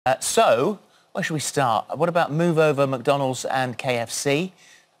So, where should we start? What about move over McDonald's and KFC?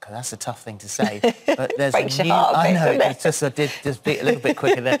 Because that's a tough thing to say. But there's a new... I know, it's just, I did just be a little bit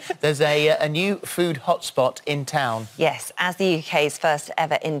quicker there. There's a new food hotspot in town. Yes, as the UK's first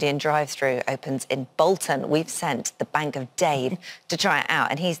ever Indian drive-thru opens in Bolton, we've sent the Bank of Dave to try it out,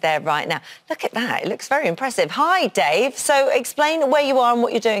 and he's there right now. Look at that, it looks very impressive. Hi, Dave. So explain where you are and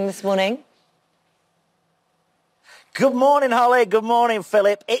what you're doing this morning. Good morning, Holly. Good morning,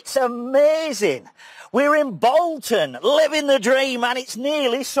 Philip. It's amazing. We're in Bolton, living the dream, and it's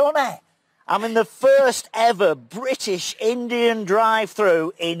nearly sunny. I'm in the first ever British Indian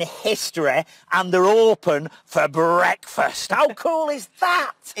drive-thru in history, and they're open for breakfast. How cool is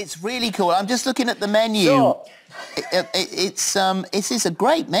that? It's really cool. I'm just looking at the menu. So, It is a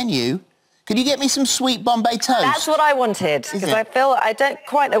great menu. Could you get me some sweet Bombay toast? That's what I wanted, because I feel I don't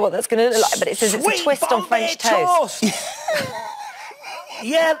quite know what that's going to look like, but it says it's a twist on French toast.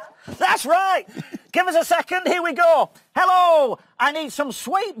 Yeah, that's right. Give us a second, here we go. Hello, I need some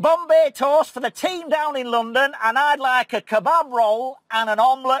sweet Bombay toast for the team down in London, and I'd like a kebab roll and an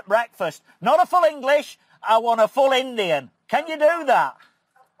omelette breakfast. Not a full English, I want a full Indian. Can you do that?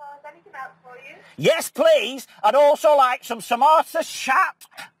 Of course, anything else for you? Yes, please. I'd also like some samosa chat,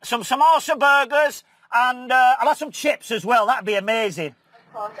 some samosa burgers, and I'll have some chips as well. That'd be amazing.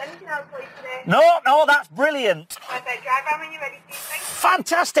 Of course, anything else for you today? No, that's brilliant. Perfect. Drive around when you're ready, please. Thank you.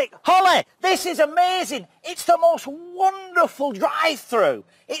 Fantastic. Holly, this is amazing. It's the most wonderful drive-thru.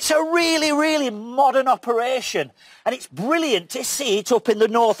 It's a really, really modern operation, and it's brilliant to see it up in the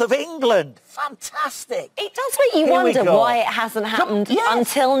north of England. Fantastic. It does make you wonder why it hasn't happened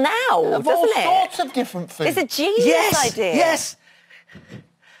until now, Of doesn't all it? sorts of different food. It's a genius idea. Yes.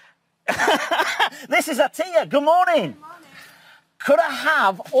 This is Atia. Good morning. Good morning. Could I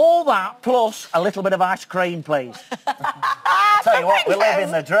have all that plus a little bit of ice cream, please? Tell you what, we're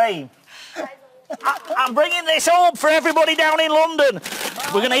living the dream. I'm bringing this home for everybody down in London.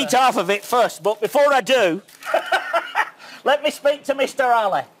 We're going to eat half of it first, but before I do, let me speak to Mr.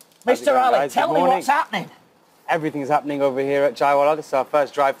 Ali. Mr. Ali, tell me what's happening. Everything's happening over here at Chaiiwala. This is our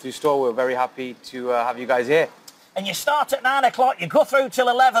first drive-thru store. We're very happy to have you guys here. And you start at 9 o'clock, you go through till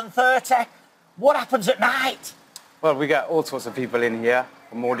 11:30. What happens at night? Well, we get all sorts of people in here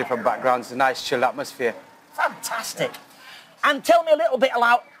from all different backgrounds. It's a nice, chill atmosphere. Fantastic. And tell me a little bit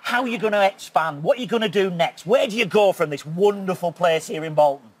about how you're going to expand, what you're going to do next. Where do you go from this wonderful place here in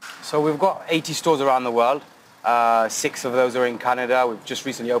Bolton? So we've got 80 stores around the world. 6 of those are in Canada. We've just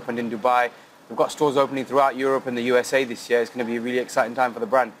recently opened in Dubai. We've got stores opening throughout Europe and the USA this year. It's going to be a really exciting time for the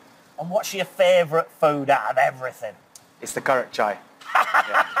brand. And what's your favourite food out of everything? It's the current chai.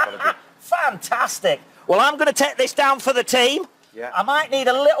 Yeah, it's gotta be. Fantastic. Well, I'm going to take this down for the team. Yeah. I might need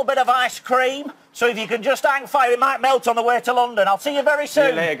a little bit of ice cream, so if you can just hang fire, it might melt on the way to London. I'll see you very soon. See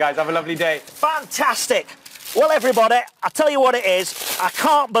you later, guys. Have a lovely day. Fantastic. Well, everybody, I'll tell you what it is. I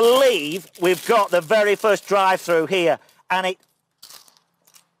can't believe we've got the very first drive-thru here, and it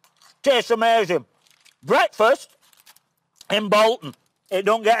tastes amazing. Breakfast in Bolton. It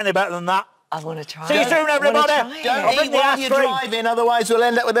don't get any better than that. I want to try it. See you soon, everybody. Don't eat while you're driving, otherwise we'll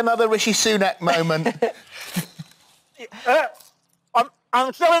end up with another Rishi Sunak moment.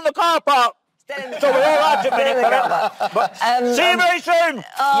 I'm still in the car park. So we're all out a minute. But see you very soon.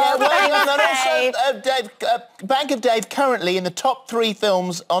 Yeah, well, hang on. Dave. And also, Dave, Bank of Dave currently in the top 3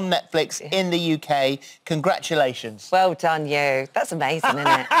 films on Netflix in the UK. Congratulations. Well done, you. That's amazing, isn't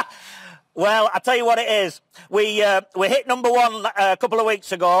it? Well, I tell you what it is. We hit #1 a couple of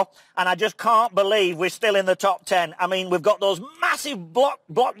weeks ago, and I just can't believe we're still in the top 10. I mean, we've got those massive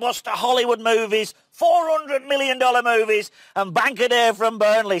blockbuster Hollywood movies, $400 million movies, and Bank of Dave from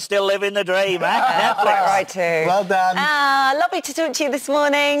Burnley still living the dream, eh? Netflix. Right, too. Well done. Lovely to talk to you this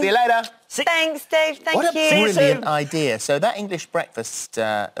morning. See you later. Thanks, Dave. Thank What you. a brilliant idea. So that English breakfast,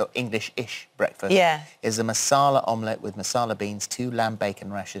 or English-ish breakfast, is a masala omelette with masala beans, 2 lamb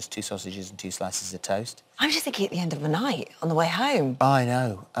bacon rashers, 2 sausages and 2 slices of toast. I'm just thinking at the end of the night, on the way home. I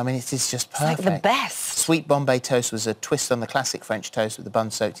know. I mean, it is just perfect. It's like the best. Sweet Bombay toast was a twist on the classic French toast with the bun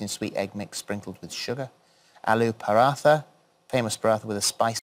soaked in sweet egg mix sprinkled with sugar. Aloo paratha, famous paratha with a spice